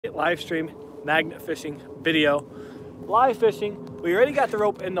live stream magnet fishing video. Live fishing. We already got the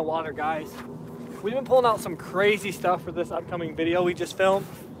rope in the water, guys. We've been pulling out some crazy stuff for this upcoming video we just filmed.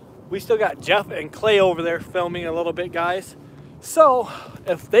 We still got Jeff and Clay over there filming a little bit, guys. So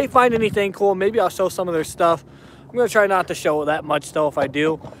if they find anything cool, maybe I'll show some of their stuff. I'm gonna try not to show that much though if I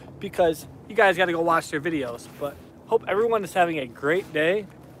do, because you guys got to go watch their videos. But hope everyone is having a great day,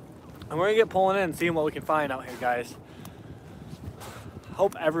 and we're gonna get pulling in and seeing what we can find out here, guys.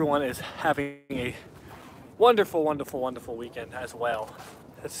 Hope everyone is having a wonderful, wonderful, wonderful weekend as well.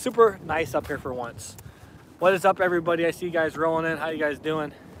 It's super nice up here for once. What is up, everybody? I see you guys rolling in. How you guys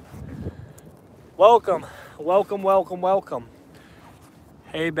doing? Welcome, welcome, welcome, welcome.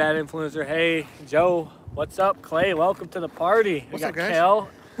 Hey, Bad Influencer. Hey, Joe. What's up, Clay? Welcome to the party. What's we got up, guys? Kel.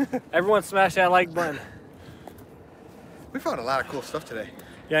 Everyone smash that like button. We found a lot of cool stuff today.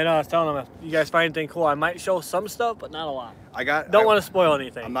 Yeah, I know. I was telling them, if you guys find anything cool, I might show some stuff, but not a lot. Don't want to spoil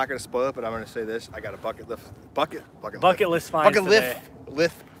anything. I'm not going to spoil it, but I'm going to say this. I got a bucket list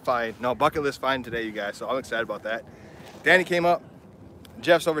find today, you guys. So I'm excited about that. Danny came up.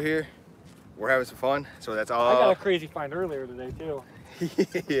 Jeff's over here. We're having some fun. So that's all. I got a crazy find earlier today too.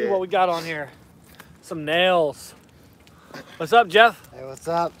 Yeah. See what we got on here. Some nails. What's up, Jeff? Hey, what's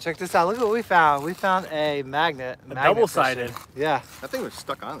up? Check this out. Look what we found. We found a magnet. Double-sided. Yeah. That thing was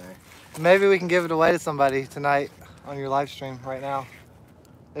stuck on there. Maybe we can give it away to somebody tonight on your live stream right now,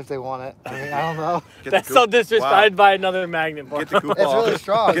 if they want it. I mean, I don't know. That's so disrespectful. I'd buy another magnet. Get the goofball. It's really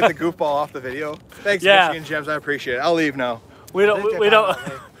strong. Get the goofball off the video. Thanks, Yeah. Michigan Gems. I appreciate it. I'll leave now. We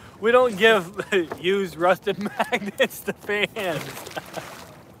don't give used rusted magnets to fans.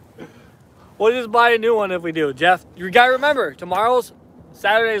 We'll just buy a new one if we do. Jeff, you gotta remember,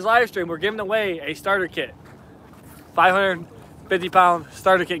 Saturday's live stream, we're giving away a starter kit. 550-pound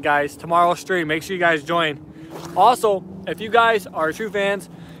starter kit, guys. Tomorrow's stream, make sure you guys join. Also, if you guys are true fans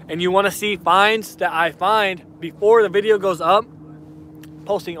and you want to see finds that I find before the video goes up,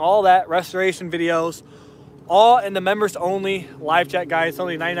 posting all that, restoration videos, all in the members only live chat, guys. It's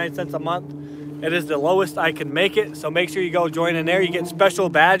only 99 cents a month. It is the lowest I can make it, so make sure you go join in there. You get special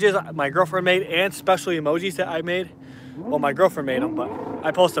badges my girlfriend made and special emojis that I made. Well, my girlfriend made them, but I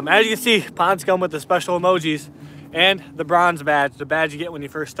post them. As you can see, ponds come with the special emojis and the bronze badge, the badge you get when you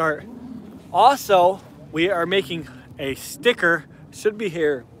first start. Also, we are making a sticker. Should be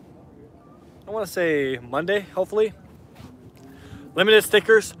here, I want to say Monday, hopefully. Limited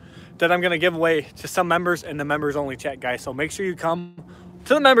stickers that I'm going to give away to some members in the members only chat, guys. So make sure you come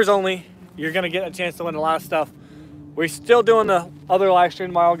to the members only. You're going to get a chance to win a lot of stuff. We're still doing the other live stream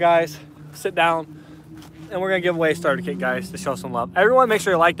tomorrow, guys. Sit down, and we're going to give away a starter kit, guys, to show some love. Everyone, make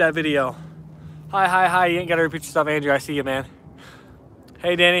sure you like that video. Hi. You ain't got to repeat yourself, Andrew. I see you, man.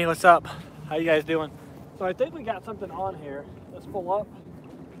 Hey, Danny. What's up? How you guys doing? So I think we got something on here. Let's pull up.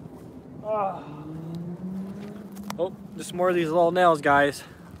 Oh, just more of these little nails, guys.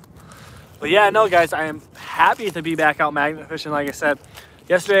 But yeah, no, guys, I am happy to be back out magnet fishing, like I said.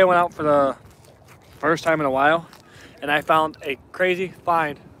 Yesterday I went out for the first time in a while, and I found a crazy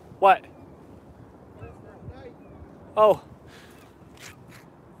find. What? Oh.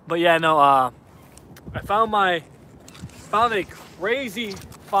 But yeah, no, I found a crazy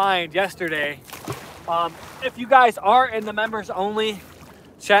find yesterday. If you guys are in the members only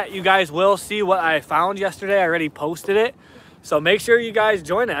chat, you guys will see what I found yesterday. I already posted it. So make sure you guys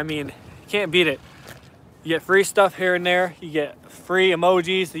join it. I mean, you can't beat it. You get free stuff here and there. You get free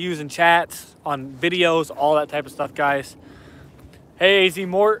emojis to use in chats, on videos, all that type of stuff, guys. Hey, AZ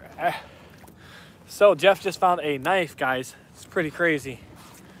Mort. So Jeff just found a knife, guys. It's pretty crazy.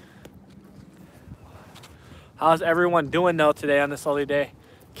 How's everyone doing though today on this lovely day?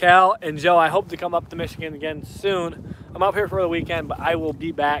 Cal and Joe, I hope to come up to Michigan again soon. I'm up here for the weekend, but I will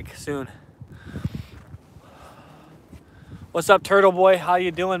be back soon. What's up, Turtle Boy? How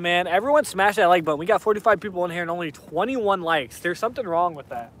you doing, man? Everyone smash that like button. We got 45 people in here and only 21 likes. There's something wrong with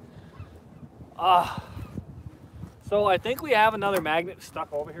that. So I think we have another magnet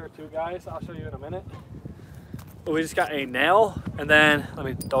stuck over here too, guys. I'll show you in a minute. But we just got a nail, and then, let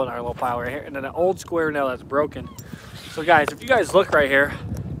me throw in our little pile right here, and then an old square nail that's broken. So guys, if you guys look right here,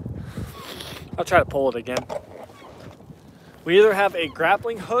 I'll try to pull it again. We either have a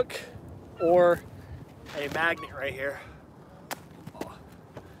grappling hook or a magnet right here.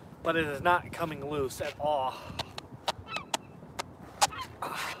 But it is not coming loose at all.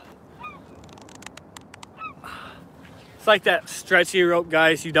 It's like that stretchy rope,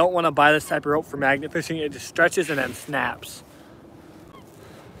 guys. You don't want to buy this type of rope for magnet fishing. It just stretches and then snaps.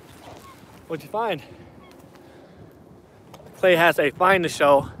 What'd you find? Clay has a find to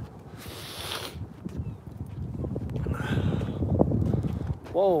show.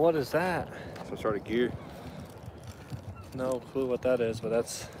 Whoa, what is that? Some sort of gear. No clue what that is, but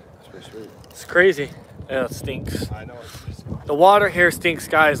that's pretty sweet. it's crazy. Yeah, it stinks. I know. The water here stinks,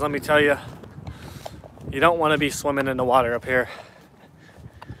 guys, let me tell you. You don't want to be swimming in the water up here.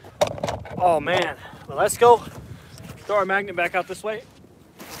 Oh, man. Well, let's go throw our magnet back out this way.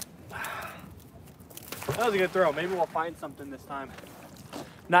 That was a good throw. Maybe we'll find something this time.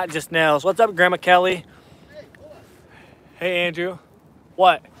 Not just nails. What's up, Grandma Kelly? Hey, Andrew.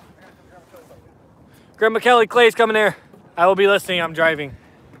 What? Grandma Kelly, Clay's coming here. I will be listening. I'm driving.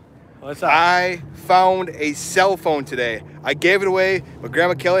 What's up? I found a cell phone today. I gave it away, but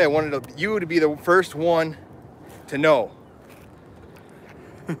Grandma Kelly, I wanted you to be the first one to know.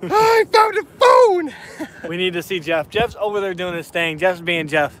 I found a phone! We need to see Jeff. Jeff's over there doing his thing. Jeff's being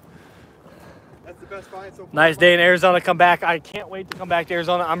Jeff. That's the best find so far. Nice day in Arizona. Come back. I can't wait to come back to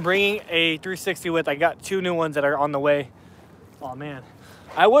Arizona. I'm bringing a 360 width. I got 2 new ones that are on the way. Oh, man.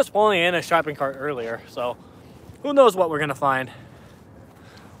 I was pulling in a shopping cart earlier, so who knows what we're going to find.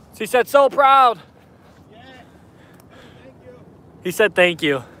 She said, so proud. Yeah. Thank you. He said, thank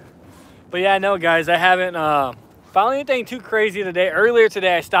you. But yeah, no, guys, I haven't found anything too crazy today. Earlier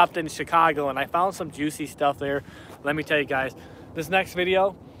today, I stopped in Chicago, and I found some juicy stuff there. Let me tell you guys, these next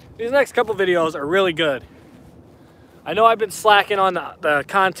couple videos are really good. I know I've been slacking on the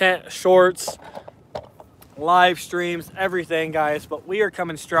content, shorts, live streams, everything, guys, but we are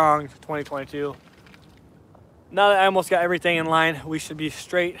coming strong for 2022. Now that I almost got everything in line, we should be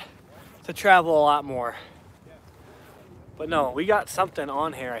straight to travel a lot more. But no, we got something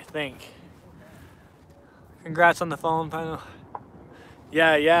on here, I think. Congrats on the phone, final.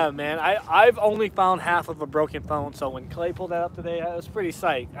 Yeah, man. I've only found half of a broken phone, so when Clay pulled that up today, I was pretty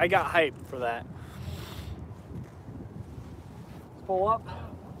psyched. I got hyped for that. Let's pull up.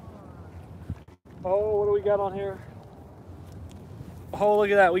 Oh, what do we got on here? Oh, look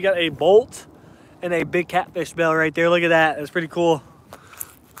at that. We got a bolt and a big catfish bell right there. Look at that. That's pretty cool.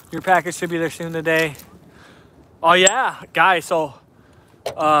 Your package should be there soon today. Oh, yeah. Guys, so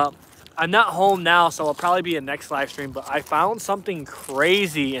I'm not home now, so it'll probably be a next live stream, but I found something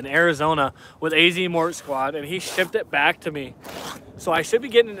crazy in Arizona with AZ Mort Squad, and he shipped it back to me. So I should be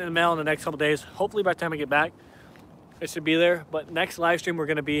getting it in the mail in the next couple days. Hopefully by the time I get back, it should be there. But next live stream, we're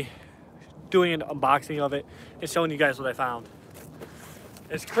going to be doing an unboxing of it and showing you guys what I found.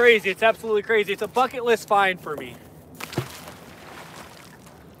 It's crazy. It's absolutely crazy. It's a bucket list find for me.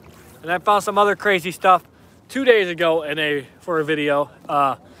 And I found some other crazy stuff 2 days ago for a video.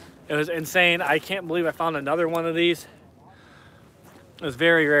 It was insane. I can't believe I found another one of these. It was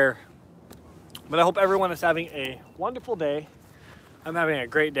very rare. But I hope everyone is having a wonderful day. I'm having a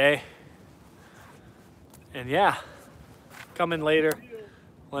great day. And yeah, come in later.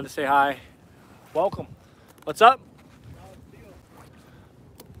 Wanted to say hi. Welcome. What's up?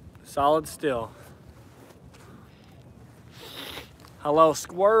 Solid still. Hello,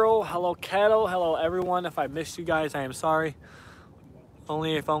 Squirrel. Hello, Kettle. Hello, everyone. If I missed you guys, I am sorry.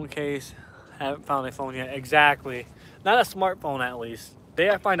 Only a phone case. Haven't found a phone yet. Exactly. Not a smartphone, at least. The day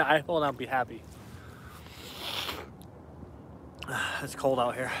I find an iPhone, I'll be happy. It's cold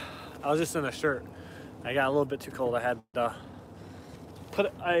out here. I was just in a shirt. I got a little bit too cold. I had to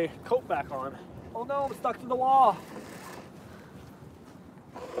put a coat back on. Oh no, I'm stuck to the wall.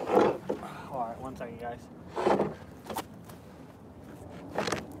 All right, 1 second, guys.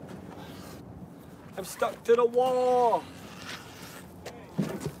 I'm stuck to the wall.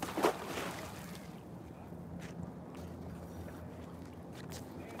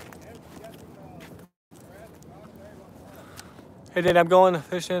 Hey, Dad, I'm going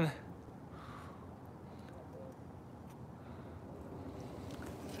fishing.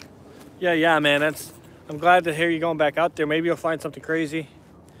 Yeah, man. I'm glad to hear you going back out there. Maybe you'll find something crazy.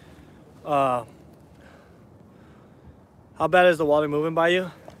 How bad is the water moving by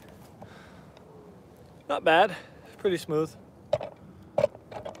you? Not bad. It's pretty smooth.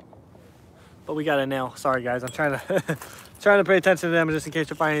 But we got a nail. Sorry, guys. I'm trying to trying to pay attention to them just in case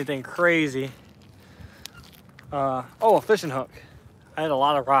you find anything crazy. Oh, a fishing hook. I had a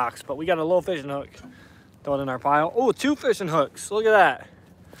lot of rocks, but we got a little fishing hook. Throw it in our pile. Oh, 2 fishing hooks. Look at that.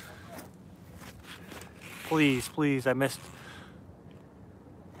 Please, I missed.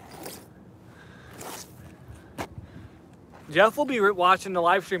 Jeff will be watching the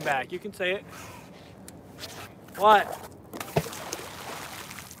live stream back. You can say it. What?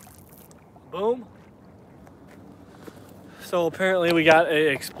 Boom. So apparently we got an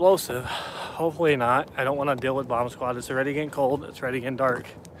explosive. Hopefully not. I don't want to deal with bomb squad. It's already getting cold. It's already getting dark.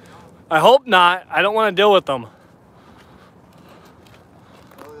 I hope not. I don't want to deal with them.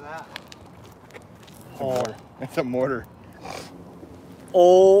 Look at that. Oh, it's a mortar.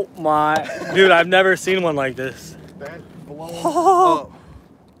 Oh my, dude, I've never seen one like this. Oh.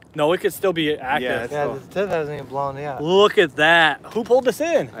 No, it could still be active. Yeah, Yeah, the tip hasn't even blown yet. Look at that. Who pulled this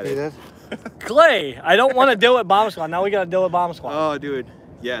in? I He did. did? Clay. I don't want to deal with bomb squad. Now we got to deal with bomb squad. Oh, dude.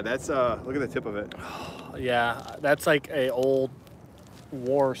 Yeah, that's look at the tip of it. Yeah, that's like a old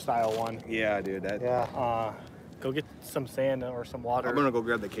war style one. Yeah, dude. That. Yeah. Go get some sand or some water. I'm gonna go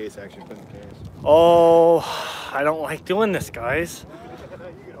grab the case actually. Put in the case. Oh, I don't like doing this, guys.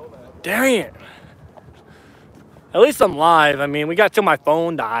 Dang it. At least I'm live. I mean, we got till my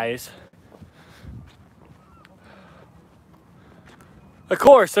phone dies. Of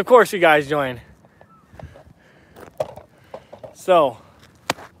course you guys join. So,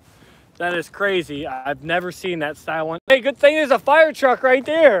 that is crazy. I've never seen that style one. Hey, good thing there's a fire truck right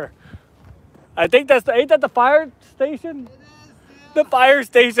there. I think that's ain't that the fire station? It is, yeah. The fire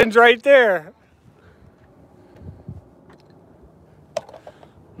station's right there.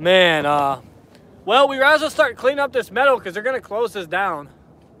 Man, well, we might as well start cleaning up this metal because they're gonna close this down.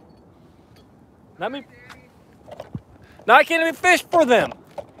 Let me. Now I can't even fish for them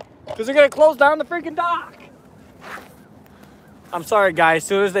because they're gonna close down the freaking dock. I'm sorry, guys. As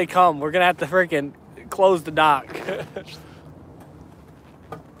soon as they come, we're gonna have to freaking close the dock.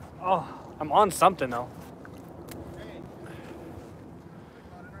 Oh, I'm on something though.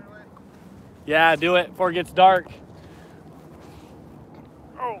 Yeah, do it before it gets dark.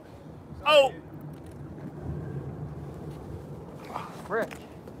 Oh, oh. Oh, frick.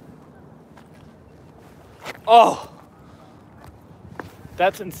 Oh,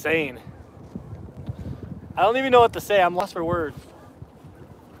 that's insane. I don't even know what to say. I'm lost for words.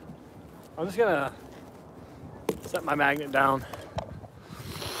 I'm just gonna set my magnet down.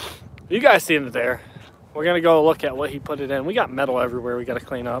 You guys seen it there. We're gonna go look at what he put it in. We got metal everywhere we gotta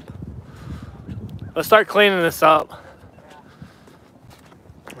clean up. Let's start cleaning this up.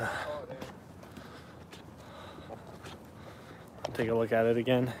 Take a look at it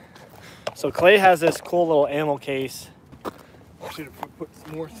again. So Clay has this cool little ammo case. I should have put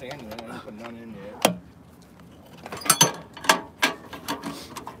some more sand in it. I didn't put none in yet.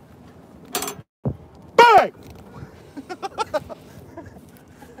 Bang!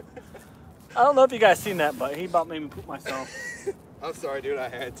 I don't know if you guys seen that, but he about made me poop myself. I'm sorry, dude. I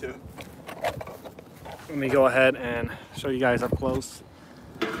had to. Let me go ahead and show you guys up close.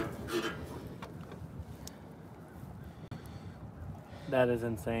 That is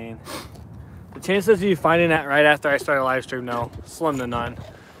insane. The chances of you finding that right after I start a live stream, no, slim to none.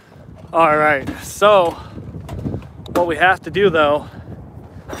 All right, so what we have to do though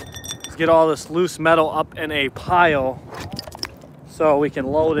is get all this loose metal up in a pile so we can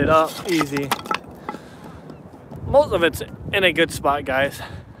load it up easy. Most of it's in a good spot, guys.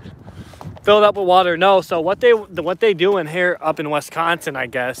 Filled up with water, no. So what they do in here up in Wisconsin, I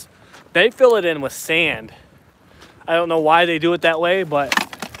guess, they fill it in with sand. I don't know why they do it that way, but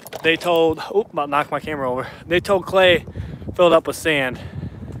they told, oh, about to knock my camera over. They told Clay filled up with sand.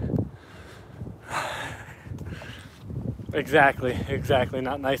 Exactly,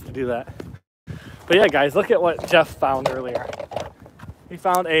 not nice to do that. But yeah, guys, look at what Jeff found earlier. He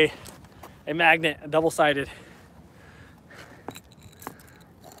found a magnet, a double-sided.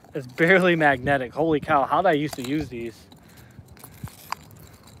 It's barely magnetic. Holy cow, how did I used to use these?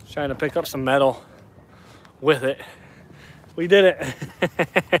 Just trying to pick up some metal with it. We did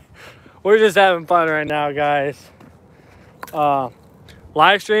it. We're just having fun right now, guys.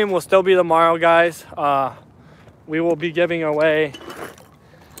 Live stream will still be tomorrow, guys. We will be giving away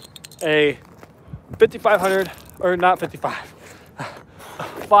a 5,500, or not 55,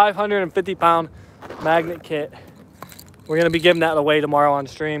 550 pound magnet kit. We're gonna be giving that away tomorrow on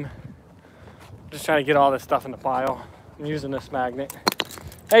stream. Just trying to get all this stuff in the pile. I'm using this magnet.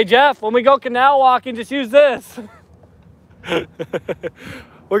 Hey Jeff, when we go canal walking, just use this.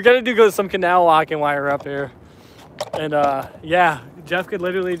 We're gonna do some canal walking while we're up here. And yeah, Jeff could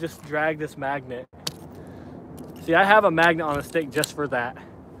literally just drag this magnet. See, I have a magnet on a stick just for that.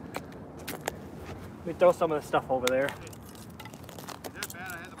 Let me throw some of this stuff over there. Is that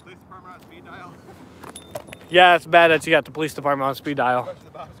bad? I had the police department on speed dial. Yeah, it's bad that you got the police department on speed dial.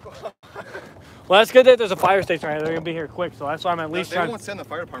 Well, that's good that there's a fire station right there. They're gonna be here quick, so that's why I'm at least trying. They won't send the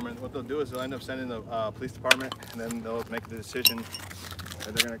fire department. What they'll do is they'll end up sending the police department, and then they'll make the decision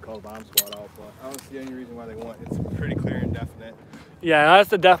that they're gonna call the bomb squad out. But I don't see any reason why they won't. It's pretty clear and definite. Yeah,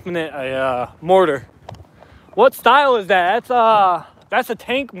 that's a definite mortar. What style is that? That's a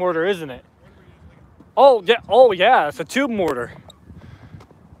tank mortar, isn't it? Oh yeah, it's a tube mortar.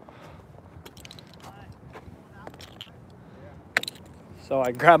 So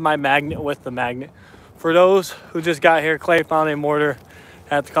I grabbed my magnet with the magnet. For those who just got here, Clay found a mortar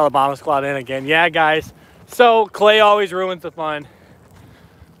Have to call the bomb squad in again. Yeah, guys. So Clay always ruins the fun.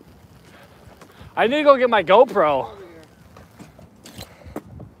 I need to go get my GoPro.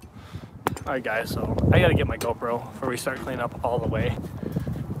 Alright guys, so I gotta get my GoPro before we start cleaning up all the way.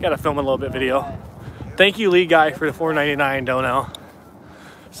 Gotta film a little bit video. Thank you, Lee Guy, for the $4.99 dono.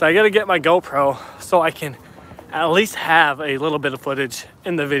 So I gotta get my GoPro so I can at least have a little bit of footage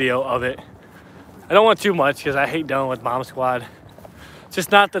in the video of it. I don't want too much because I hate dealing with bomb squad. It's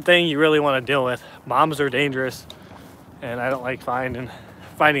just not the thing you really want to deal with. Bombs are dangerous and I don't like finding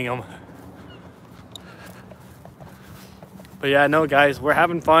them. But yeah, no guys, we're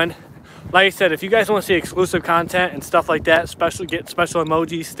having fun. Like I said, if you guys want to see exclusive content and stuff like that, get special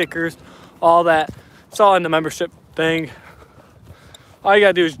emojis, stickers, all that, it's all in the membership thing. All you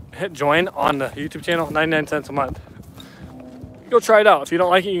gotta do is hit join on the YouTube channel, 99 cents a month. Go try it out. If you don't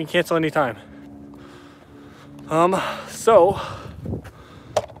like it, you can cancel anytime. So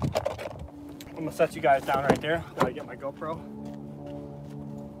I'm gonna set you guys down right there. Gotta get my GoPro.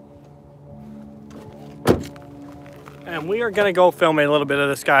 And we are gonna go film a little bit of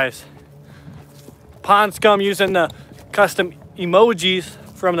this, guys. Pond Scum using the custom emojis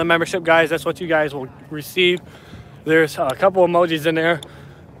from the membership, guys. That's what you guys will receive. There's a couple emojis in there.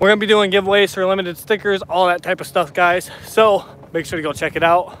 We're gonna be doing giveaways for limited stickers, all that type of stuff, guys. So make sure to go check it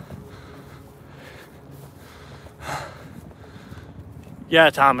out. Yeah,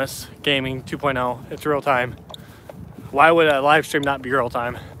 Thomas, gaming 2.0, it's real time. Why would a live stream not be real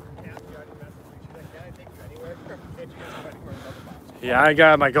time? Yeah, I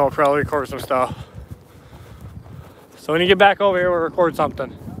got my GoPro to record some stuff. So when you get back over here, we'll record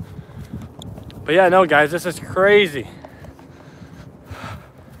something. But yeah, no guys, this is crazy.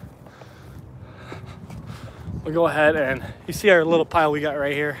 We'll go ahead and, you see our little pile we got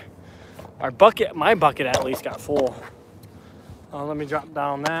right here? Our bucket, my bucket at least got full. Let me drop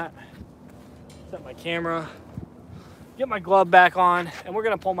down that, set my camera, get my glove back on, and we're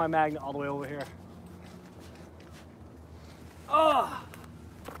gonna pull my magnet all the way over here. Oh,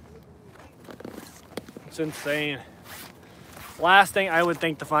 it's insane. Last thing I would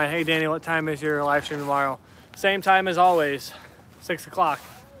think to find, hey Danny, what time is your live stream tomorrow? Same time as always, 6 o'clock.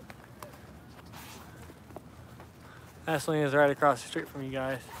 Ashley is right across the street from you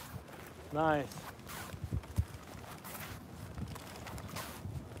guys. Nice.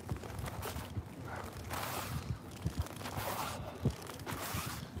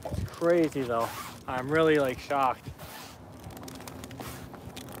 It's crazy though. I'm really like shocked.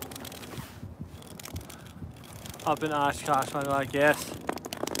 Up in Oshkosh, I'm like, yes,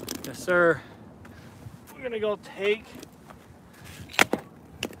 sir. We're gonna go take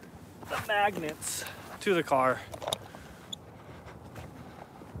the magnets to the car.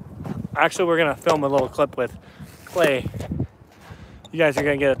 Actually, we're gonna film a little clip with Clay. You guys are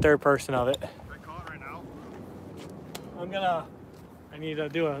gonna get a third person of it. Can I call it right now? I need to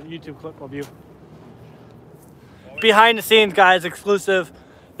do a YouTube clip of you. Behind the scenes, guys, exclusive.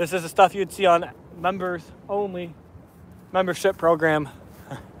 This is the stuff you'd see on members only membership program.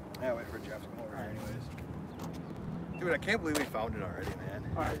 Yeah, wait for Jeff to come over here anyways. Dude, I can't believe we found it already, man.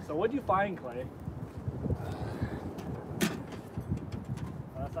 All right, so what'd you find, Clay?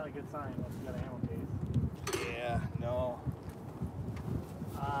 That's not a good sign unless you got an ammo case. Yeah, no.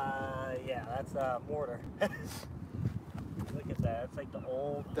 Yeah, that's a mortar. Look at that. It's like the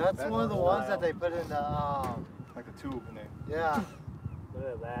old. That's one of the ones that they put in the Like a tube in there. yeah. Look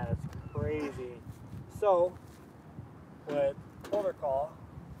at that. It's crazy. So, with folder call,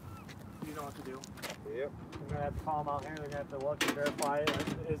 you know what to do. Yep. We're gonna have to call them out here. They're gonna have to look and verify it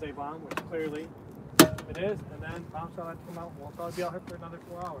is a bomb, which clearly it is. And then bomb shall have to come out. We'll probably be out here for another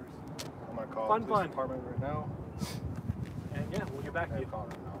 4 hours. I'm gonna call Fun, the police fun. department right now. And yeah, we'll get back to you. Call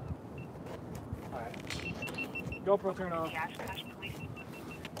right now. All right. GoPro turn off.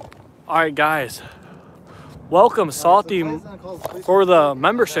 All right, guys. Welcome, Salty, for the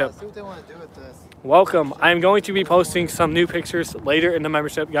membership. See what they want to do with this. Welcome. I'm going to be posting some new pictures later in the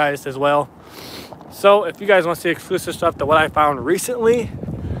membership, guys, as well. So if you guys want to see exclusive stuff to what I found recently,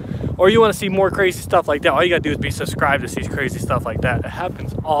 or you want to see more crazy stuff like that, all you got to do is be subscribed to see crazy stuff like that. It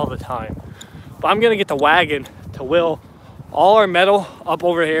happens all the time. But I'm going to get the wagon to wheel all our metal up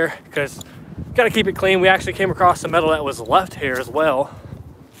over here because got to keep it clean. We actually came across some metal that was left here as well.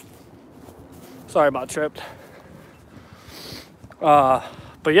 Sorry about tripped.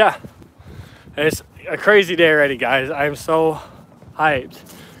 But yeah, it's a crazy day already, guys. I'm so hyped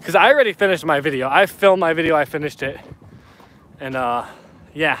because I already finished my video. I filmed my video, I finished it, and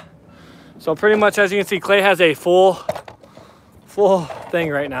yeah. So pretty much, as you can see, Clay has a full thing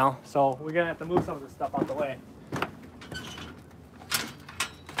right now. So we're gonna have to move some of this stuff out the way.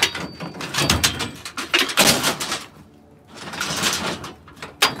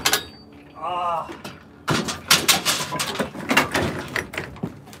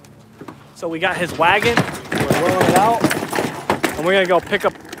 So we got his wagon. We're rolling it out. And we're gonna go pick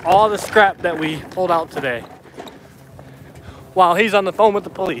up all the scrap that we pulled out today. While he's on the phone with the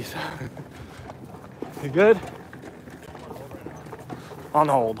police. You good? On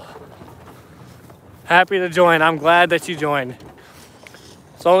hold. Happy to join. I'm glad that you joined.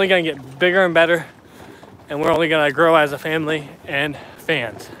 It's only gonna get bigger and better, and we're only gonna grow as a family and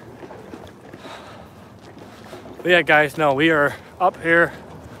fans. But yeah, guys, no, we are up here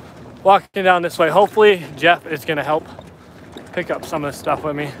walking down this way. Hopefully Jeff is gonna help pick up some of the stuff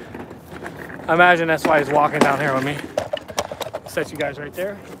with me. I imagine that's why he's walking down here with me. Set you guys right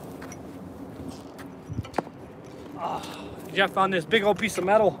there. Oh, Jeff found this big old piece of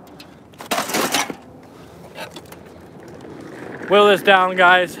metal. Wheel this down,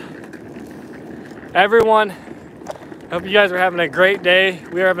 guys. Everyone, hope you guys are having a great day.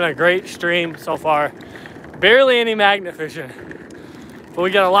 We are having a great stream so far. Barely any magnet fishing, but we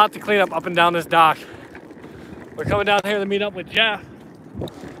got a lot to clean up and down this dock. We're coming down here to meet up with Jeff.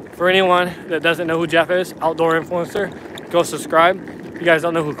 For anyone that doesn't know who Jeff is, outdoor influencer, go subscribe. If you guys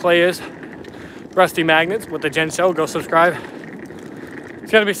don't know who Clay is, Rusty Magnets with the Jen Show, go subscribe.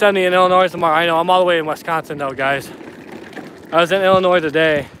 It's gonna be sunny in Illinois tomorrow. I know, I'm all the way in Wisconsin though, guys. I was in Illinois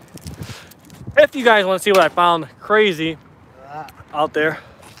today. If you guys want to see what I found crazy out there,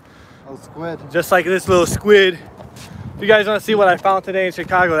 Oh, squid. just like this little squid. If you guys want to see what I found today in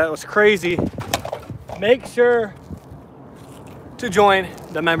Chicago, that was crazy. Make sure to join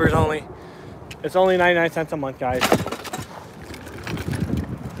the members only. It's only 99 cents a month, guys.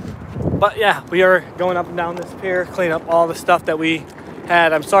 But yeah, we are going up and down this pier, clean up all the stuff that we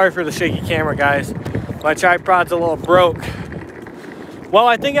had. I'm sorry for the shaky camera, guys. My tripod's a little broke. Well,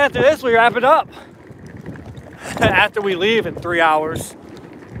 I think after this, we wrap it up. After we leave in 3 hours.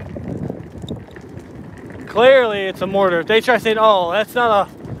 Clearly, it's a mortar. If they try saying, oh, that's not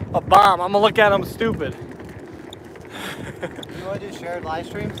a bomb, I'm gonna look at them stupid. You want to do shared live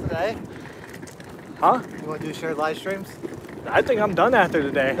streams today? Huh? You want to do shared live streams? I think I'm done after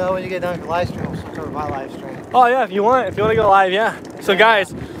today. No, when you get done with your live stream, we'll switch over to my live stream. Oh yeah, if you want to go live, yeah. So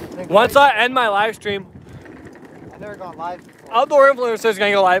guys, once I end my live stream, I've never gone live before. Outdoor Influencer is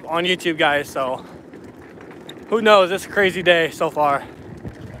gonna go live on YouTube, guys. So who knows? It's a crazy day so far.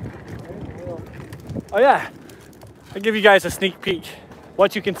 Oh yeah, I'll give you guys a sneak peek.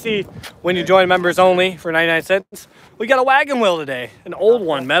 What you can see when you join members only for 99 cents. We got a wagon wheel today, an old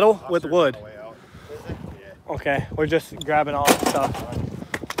one, metal with wood. Okay, we're just grabbing all the stuff.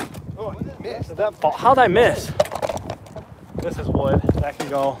 Oh, missed. Oh, how'd I miss? This is wood. That can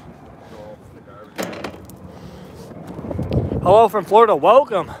go. Hello from Florida.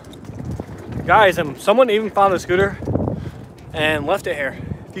 Welcome. Guys, someone even found a scooter and left it here.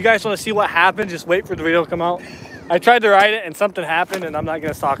 If you guys want to see what happened, just wait for the video to come out. I tried to ride it and something happened and I'm not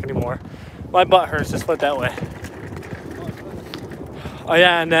going to talk anymore. My butt hurts. Just flip that way. Oh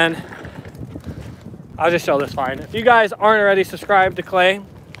yeah, and then I'll just show this fine. If you guys aren't already subscribed to Clay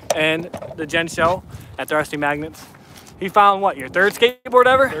and the Jen Show at the Rusty Magnets, he found what, your third skateboard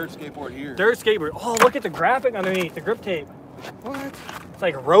ever? Third skateboard here. Third skateboard. Oh, look at the graphic underneath, the grip tape. What? It's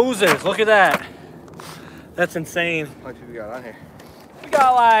like roses. Look at that. That's insane. How much have we got on here? We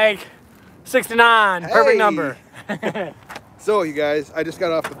got like 69. Hey. Perfect number. So, you guys, I just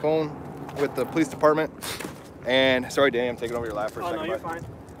got off the phone with the police department. And, sorry, Danny, I'm taking over your lap for a Oh, second. no, you're fine.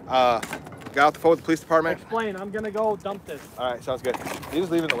 Got off the phone with the police department. Explain. I'm going to go dump this. All right, sounds good. You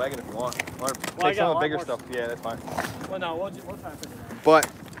just leave it in the wagon if you want. Or I take got some a of the lot bigger more stuff. Yeah, that's fine. Well, no, we'll try to figure it out.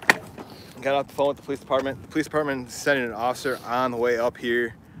 But got off the phone with the police department. The police department is sending an officer on the way up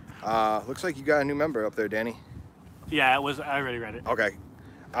here. Looks like you got a new member up there, Danny. Yeah, it was. I already read it. Okay.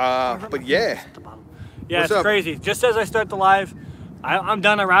 But yeah. Yeah, What's it's up? crazy. Just as I start the live, I'm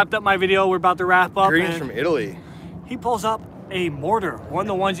done. I wrapped up my video. We're about to wrap up. Greetings and from Italy. he pulls up a mortar, one of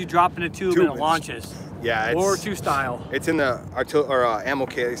the ones you drop in a tube and it launches. Yeah, World War II style. It's in the ammo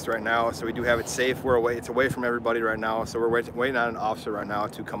case right now, so we do have it safe. It's away from everybody right now, so we're waiting on an officer right now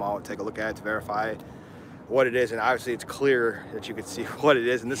to come out and take a look at it to verify what it is, and obviously it's clear that you can see what it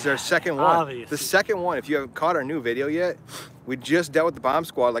is. And this is our second one. Obviously. The second one. If you haven't caught our new video yet, we just dealt with the bomb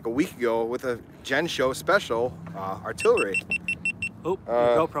squad like a week ago with a Jen Show special artillery. Oh,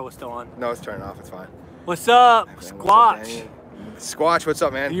 your GoPro was still on. No, it's turning off. It's fine. What's up, Man, what's up, Squatch? Danny? Squatch, what's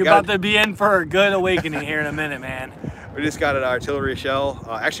up, man? You're about to be in for a good awakening here in a minute, man. We just got an artillery shell,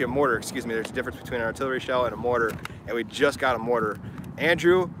 actually a mortar, excuse me. There's a difference between an artillery shell and a mortar, and we just got a mortar.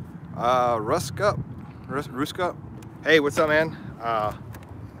 Andrew, Ruska. Hey, what's up, man?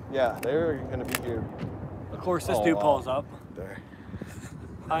 Yeah, they're gonna be here. Of course, this dude pulls up. There.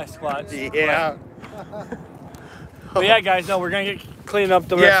 Hi, Squatch. Yeah. But yeah, guys, no, we're gonna get clean up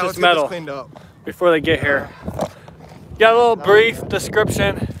the rest of this metal cleaned up before they get here. Got a little brief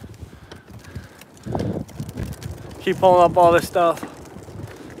description. Keep pulling up all this stuff.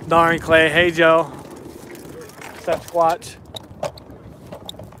 Darn Clay, hey Joe. Step Squatch.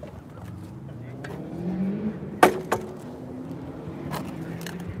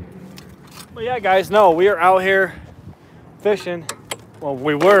 But yeah, guys, no, we are out here fishing. Well,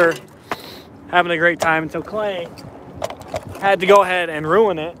 we were having a great time until Clay had to go ahead and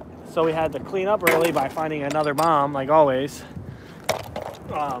ruin it. So we had to clean up early by finding another bomb, like always.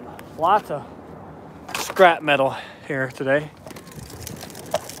 Lots of scrap metal here today.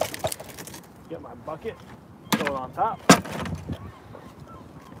 Get my bucket, throw it on top.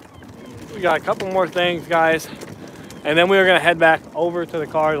 We got a couple more things, guys, and then we were gonna head back over to the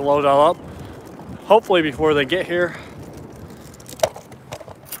car to load it all up, hopefully before they get here.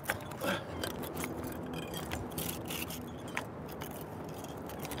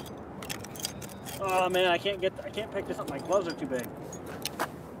 Oh man, I can't pick this up. My gloves are too big.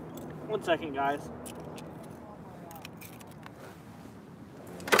 1 second, guys.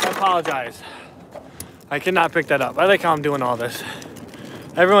 I apologize. I cannot pick that up. I like how I'm doing all this.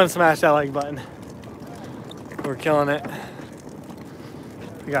 Everyone smash that like button. We're killing it.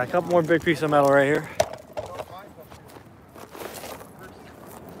 We got a couple more big pieces of metal right here.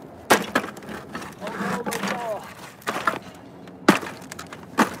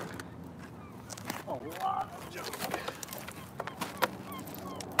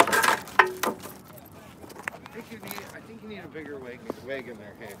 I think you need a bigger wagon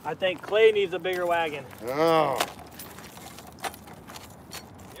there, hey. I think Clay needs a bigger wagon. Oh.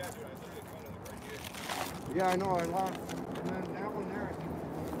 Yeah, I know. I lost. And then that one there.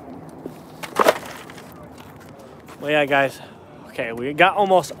 Well, yeah, guys. Okay, we got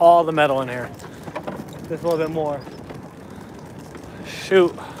almost all the metal in here. Just a little bit more.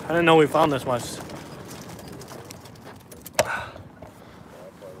 Shoot, I didn't know we found this much.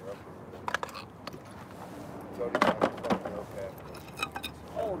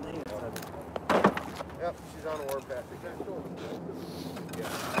 Oh, dang. Yep, she's on a warpath. Yeah.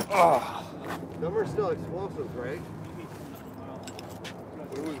 Oh. Them are still explosives, right?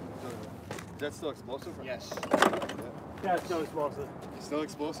 Is that still explosive? Yes. Yeah, it's still explosive. Still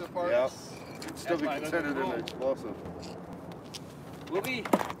explosive parts? Yes. It'd still be considered an explosive. We'll be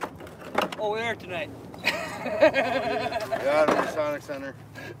over there tonight. Yeah, the Masonic Center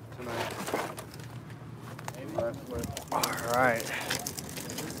tonight. All right.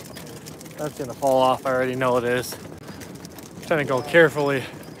 That's gonna fall off. I already know it is. Trying to go carefully.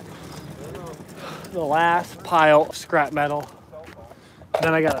 The last pile of scrap metal.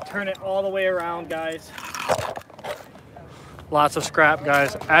 Then I gotta turn it all the way around, guys. Lots of scrap,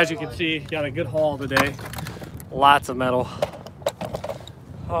 guys. As you can see, got a good haul today. Lots of metal.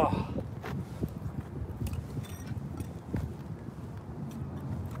 Oh.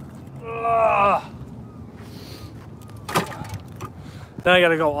 Ugh. Then I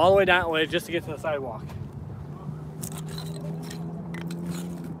gotta go all the way that way just to get to the sidewalk.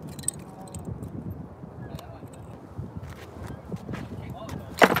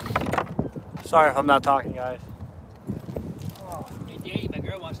 Sorry if I'm not talking, guys. Oh. Hey, Danny, my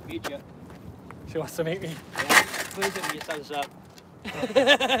girl wants to meet you. She wants to meet me. Yeah, please give me a thumbs up.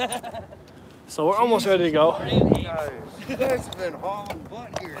 So we're almost ready to go. You guys have been hauling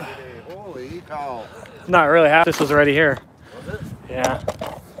butt here today. Holy cow. Not really half this was already here. Was it? Yeah.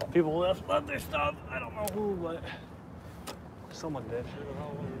 People left their stuff. I don't know who, but someone did.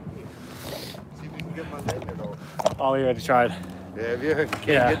 See if you can get my magnet out. Oh, we already tried. Yeah, you can't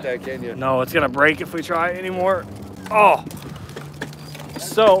get that, can you? No, it's gonna break if we try anymore. Oh.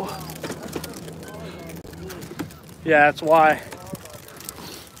 So. Yeah, that's why.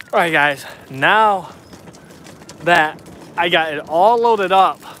 All right, guys. Now that I got it all loaded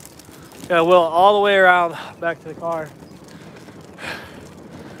up, gotta wheel it all the way around back to the car.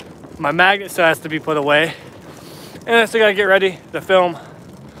 My magnet still has to be put away. And I still gotta get ready to film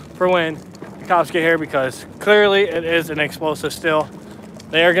for when the cops get here, because clearly it is an explosive still.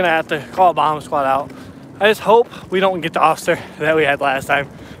 They are gonna have to call bomb squad out. I just hope we don't get the officer that we had last time.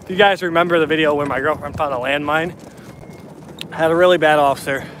 If you guys remember the video where my girlfriend found a landmine, had a really bad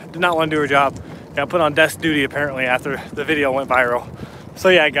officer, did not want to do her job, got put on desk duty apparently after the video went viral. So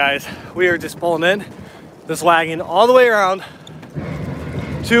yeah, guys, we are just pulling in this wagon all the way around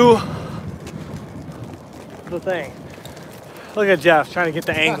to the thing. Look at Jeff trying to get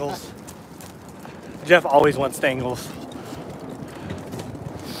the angles. Jeff always wants the angles.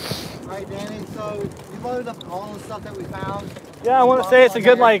 Alright, Danny, so you loaded up all the stuff that we found? Yeah, I want to say it's a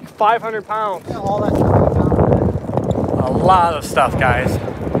good like 500 pounds. Yeah, all that stuff we found today. a lot of stuff, guys.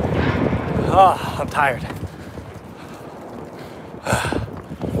 Oh, I'm tired.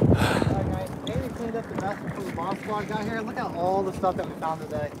 Alright guys, Danny cleaned up the mess before the bomb squad got here. Look at all the stuff that we found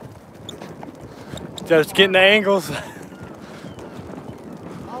today. Just getting the angles. I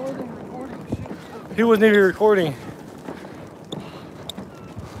wasn't even recording. Shoot. He wasn't even recording.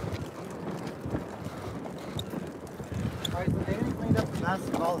 Alright, so Danny cleaned up the mess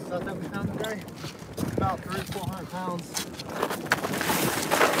of all the stuff that we found today. About 300 to 400 pounds.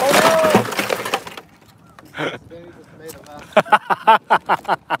 Oh no! Danny just made a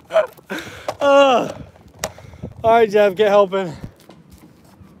mess. Alright, Jeff, get helping.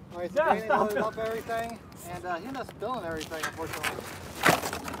 Alright, so Yeah, Danny stop loaded it. up everything, and he ended up spilling everything, unfortunately.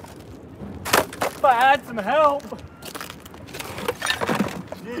 If I had some help.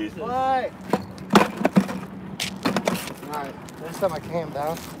 Jesus. What? Alright, let's set my cam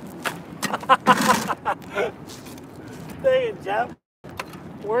down. Dang it, Jeff.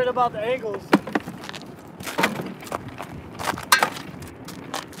 Worried about the angles.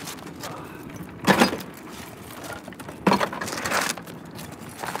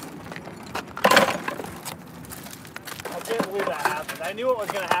 I can't believe that happened. I knew it was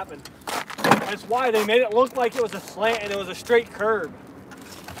going to happen. That's why they made it look like it was a slant and it was a straight curb.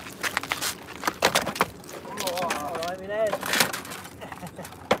 Oh, I mean, that.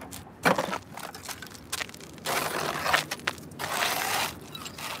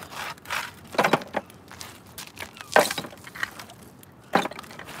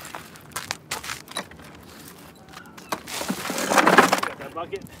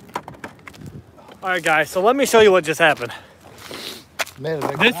 Bucket. All right, guys, so let me show you what just happened. Made a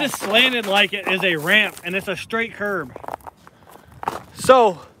big This mess. is slanted like it is a ramp, and it's a straight curb.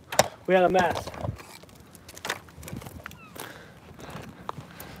 So, we had a mess.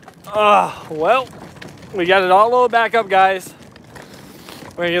 Well, we got it all loaded back up, guys.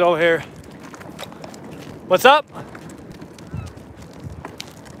 We're gonna get over here. What's up?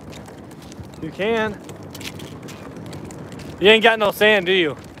 You can. You ain't got no sand, do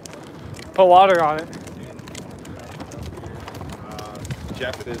you? Put water on it.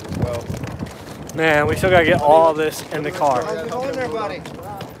 Jeff, it is as well. Man, we still gotta get all this in the car. How's it going there, buddy?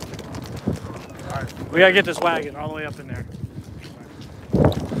 We gotta get this wagon all the way up in there.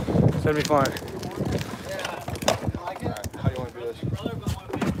 It's gonna be fun. Like it? How do you want to do this?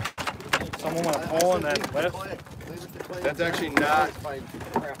 Someone wanna pull and then lift. That's actually not.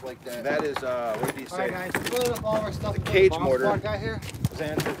 That is, what did he say? Alright guys, we loaded up all of our stuff. The before cage bomb mortar. squad got here.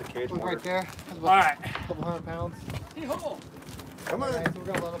 Zan said the cage Look mortar. right there. That's about Alright, a couple hundred pounds. Come on. Alright, so we're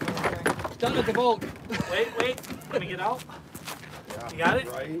gonna load up everything. Done at the boat. wait. Let me get out. You got it?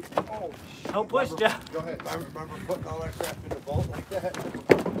 Right. Oh, Don't push, Jeff. Go ahead. Remember putting all that crap in the bolt like that?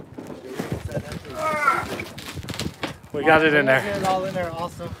 We got it in Get there. it all in there,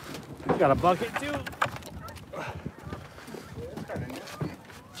 awesome. We got a bucket too.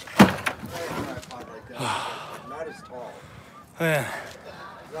 Not as tall. Man,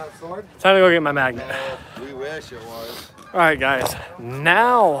 Is that a sword? time to go get my magnet. We wish it was. All right, guys.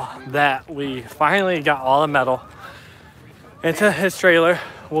 Now that we finally got all the metal into his trailer,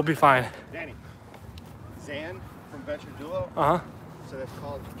 we'll be fine. Danny, Zan from Venture Duo, Uh-huh. so that's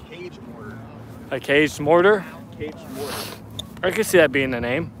called cage mortar. A caged mortar. Cage mortar. I could see that being the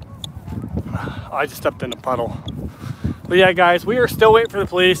name. I just stepped in a puddle. But yeah, guys, we are still waiting for the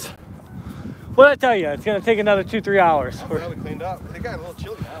police. What did I tell you? It's gonna take another 2-3 hours. Well, we cleaned up. They got a little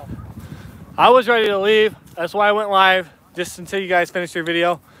chilly now. I was ready to leave. That's why I went live, just until you guys finished your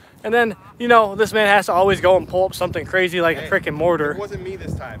video. And then, you know, this man has to always go and pull up something crazy like a freaking mortar. It wasn't me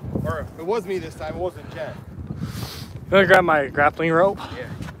this time. Or it was me this time, it wasn't Jen. I'm gonna grab my grappling rope. Yeah.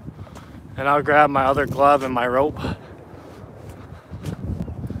 And I'll grab my other glove and my rope.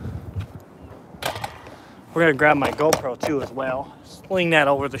 We're gonna grab my GoPro too as well. Sling that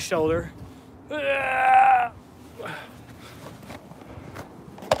over the shoulder.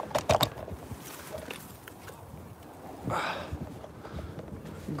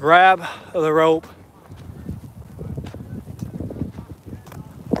 Grab the rope.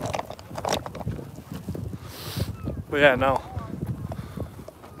 But yeah, no.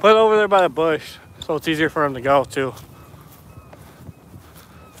 Put it over there by the bush so it's easier for him to go too.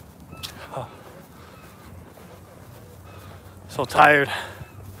 Oh. So tired.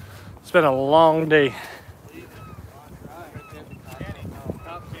 It's been a long day.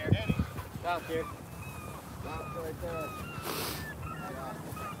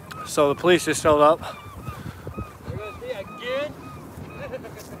 So the police just showed up.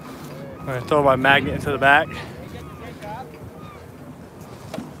 I'm gonna throw my magnet into the back.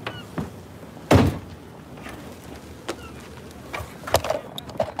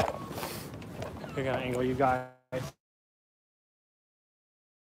 They're gonna angle you guys.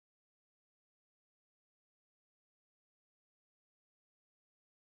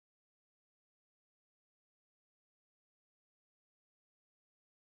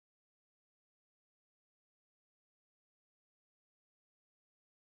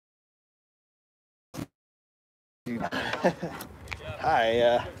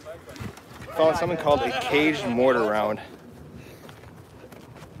 Hi, found something called a caged mortar round.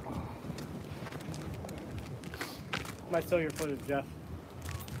 Might steal your footage, Jeff.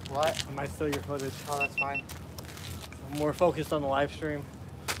 What? I might steal your footage. Oh, that's fine. I'm more focused on the live stream.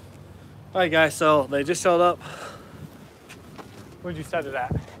 All right, guys. So they just showed up. Where'd you set it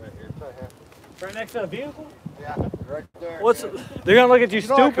at? Right here. Right here. Right next to the vehicle? Yeah, right there. What's? Yeah. They're gonna look at you, You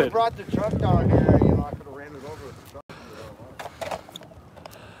know, I could stupid. have brought the truck down here. You know, I could have ran it over with the truck.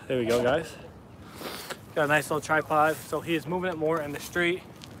 There we go, guys. Got a nice little tripod. So he is moving it more in the street.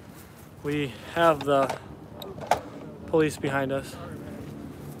 We have the police behind us.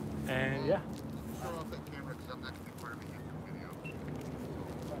 And yeah. Show off that camera because I'm not going to be part of a YouTube video.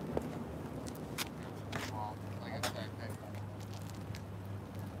 Well, like I said, that's just ridiculous.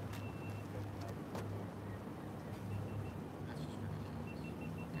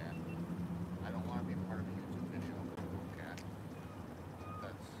 Okay. I don't want to be part of a YouTube video. Okay.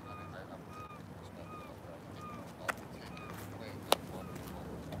 That's, I mean, I'm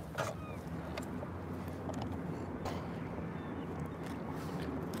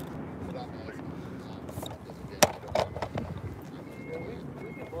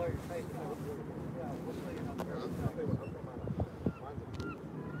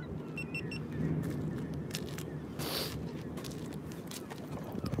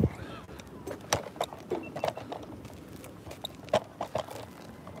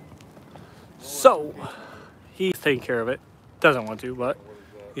So he's taking care of it. Doesn't want to, but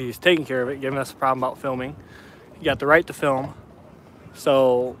he's taking care of it, giving us a problem about filming. He got the right to film.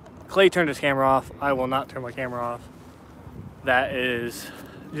 So Clay turned his camera off. I will not turn my camera off. That is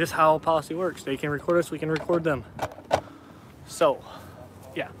just how policy works. They can record us, we can record them. So,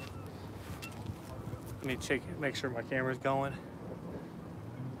 yeah. Let me check, make sure my camera's going.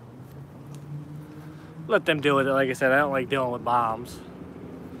 Let them deal with it. Like I said, I don't like dealing with bombs.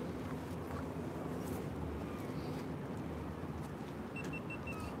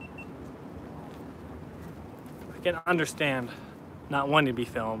 I can understand not wanting to be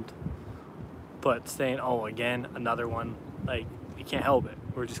filmed, but saying, oh, again, another one, like, you can't help it.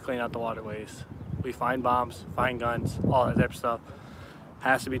 We're just cleaning out the waterways. We find bombs, find guns, all that type of stuff.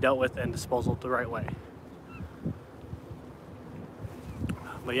 Has to be dealt with and disposal the right way.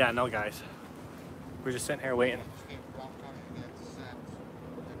 But yeah, no, guys. We're just sitting here waiting.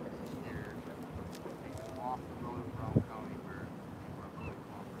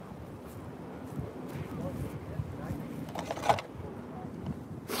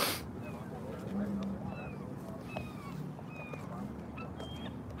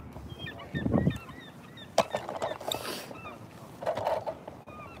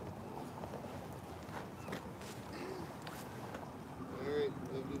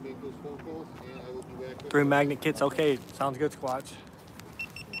 Three magnet kits, okay. Sounds good, Squatch.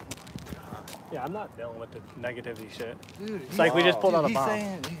 Yeah, I'm not dealing with the negativity shit. Dude, it's like we just pulled out a he's bomb.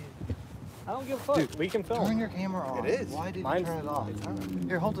 Saying, I don't give a fuck. Dude, we can film. Turn your camera on. It is. Why did Mine's, you turn it off?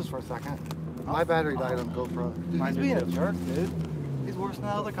 Here, hold this for a second. My battery died on GoPro. Dude, he's being a jerk, dude. He's worse than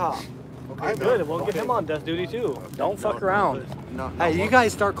the other cop. Okay, good. We'll get him on death duty too. Don't fuck around. Hey, you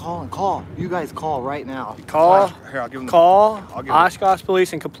guys start calling. Call. You guys call right now. Call. Here, I'll give him Oshkosh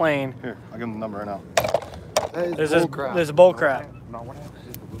Police and complain. Here, I'll give him the number right now. There's a bull crap.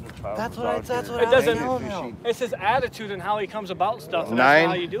 That's what I it doesn't. It's his attitude and how he comes about stuff. And that's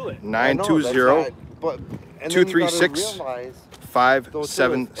how you do it. 920 236 236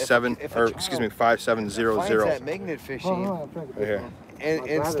 577 or excuse me 5700. That magnet fishing Right here.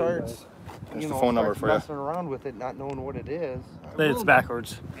 and starts That's the phone number for you. messing around with it, not knowing what it is. It's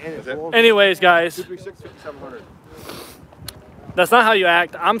backwards. And Is it? Anyways, guys, 236 5700. that's not how you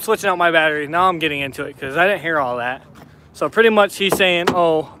act. I'm switching out my battery. Now I'm getting into it because I didn't hear all that. So pretty much he's saying,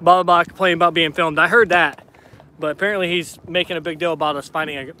 oh, blah, blah, blah, complaining about being filmed. I heard that. But apparently he's making a big deal about us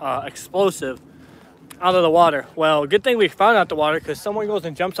finding an explosive out of the water. Well, good thing we found out the water because someone goes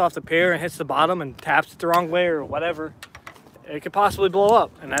and jumps off the pier and hits the bottom and taps it the wrong way or whatever. It could possibly blow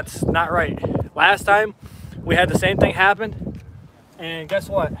up, and that's not right. Last time we had the same thing happen, and guess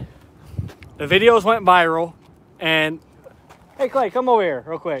what? The videos went viral, and hey, Clay, come over here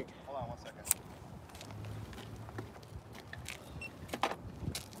real quick. Hold on 1 second.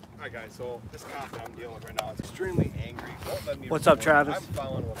 Alright guys, so this cop that I'm dealing with right now is extremely angry. Won't let me What's up, record. Travis? I'm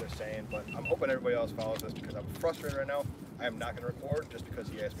following what they're saying, but I'm hoping everybody else follows this because I'm frustrated right now. I am not going to record just because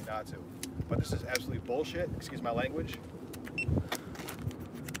he asked me not to. But this is absolutely bullshit. Excuse my language.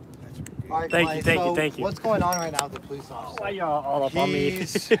 All right, Thank Clay, you, thank you, so thank you. What's going on right now with the police officer? Why y'all all up on me?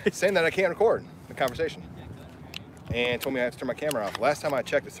 He's saying that I can't record the conversation. And told me I have to turn my camera off. Last time I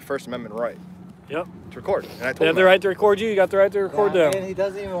checked, it's the First Amendment right Yep. to record. And I They told have him the right to record you. You got the right to record Yeah, them. and he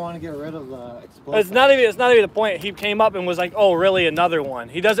doesn't even want to get rid of the explosive. It's not even the point. He came up and was like, "Oh, really? Another one?"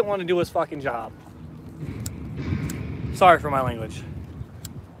 He doesn't want to do his fucking job. Sorry for my language.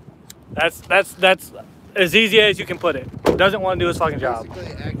 That's as easy as you can put it. Doesn't want to do his fucking job.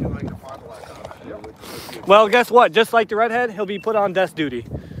 Basically acting like a fond du lac. Well, guess what? Just like the redhead, he'll be put on desk duty.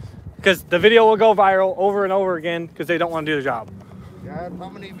 Because the video will go viral over and over again because they don't want to do the job. God, how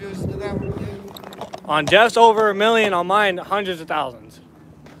many views did that one get? On Jeff's over 1 million, on mine hundreds of thousands.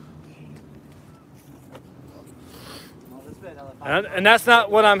 Well, this bit, another And that's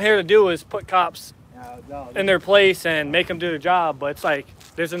not what I'm here to do, is put cops no, in their place and make them do their job. But it's like,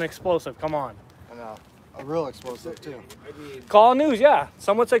 there's an explosive, come on. I know. A real explosive too. Call news, yeah.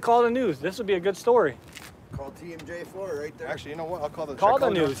 Some would say call the news. This would be a good story. Call TMJ Florida right there. Actually, you know what? I'll call the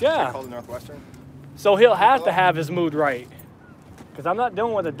News, yeah. Call the Northwestern. So he'll have to have his mood right. Because I'm not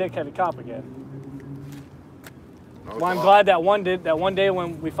dealing with a dickheaded cop again. Well, I'm glad that one day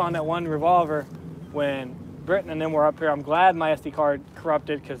when we found that one revolver, when Britton and them were up here, I'm glad my SD card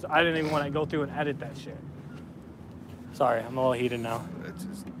corrupted because I didn't even want to go through and edit that shit. Sorry, I'm a little heated now.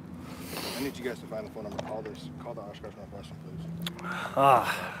 I need you guys to find the phone number. Call the Oshkosh Northwestern, please.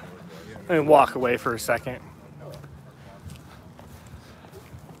 Let me walk away for a second.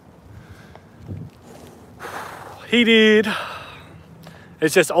 Heated.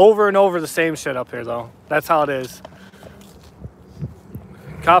 It's just over and over the same shit up here, though. That's how it is.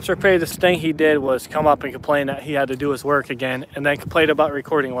 Cops are paid. This thing he did was come up and complain that he had to do his work again, and then complain about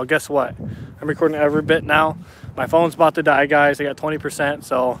recording. Well, guess what? I'm recording every bit now. My phone's about to die, guys. I got 20%,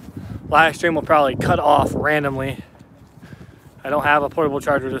 so live stream will probably cut off randomly. I don't have a portable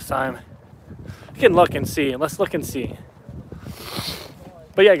charger this time. You can look and see. Let's look and see.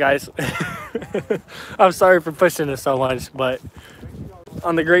 But yeah, guys, I'm sorry for pushing this so much, but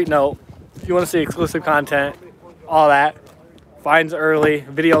on the great note, if you want to see exclusive content, all that, finds early,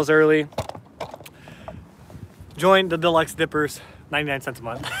 videos early, join the Deluxe Dippers, 99 cents a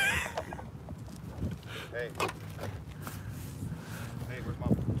month. Hey. Hey, where's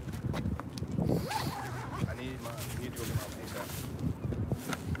Mom? I need to go get Mom ASAP.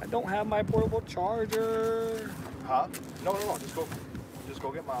 I don't have my portable charger. Huh? No. Just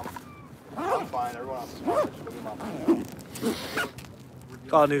go get Mom. I'm fine. Everyone else is fine. Just go get Mom.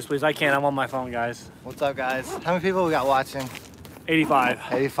 Call the news, please. I can't. I'm on my phone, guys. What's up, guys? How many people we got watching? 85.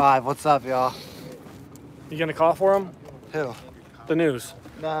 85. What's up, y'all? You gonna call for them? Who? The news.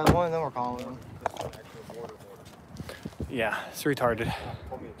 Nah, one of them we're calling them. Yeah, it's retarded.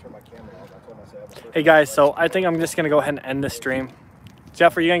 Told me to turn my camera off. I told him I said I have a first. Hey guys, so I think I'm just gonna go ahead and end this stream.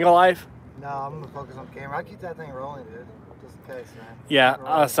 Jeff, are you gonna go live? No, I'm gonna focus on camera. I keep that thing rolling, dude. Just in case, man.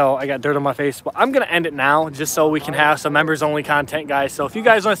 Yeah, so I got dirt on my face, but I'm gonna end it now just so we can have some members only content, guys. So if you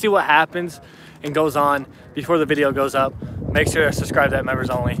guys want to see what happens and goes on before the video goes up, make sure to subscribe to that members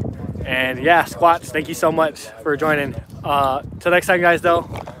only. And yeah, Squats, thank you so much for joining. Till next time, guys, though,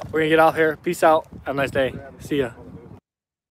 we're gonna get off here. Peace out. Have a nice day. See ya.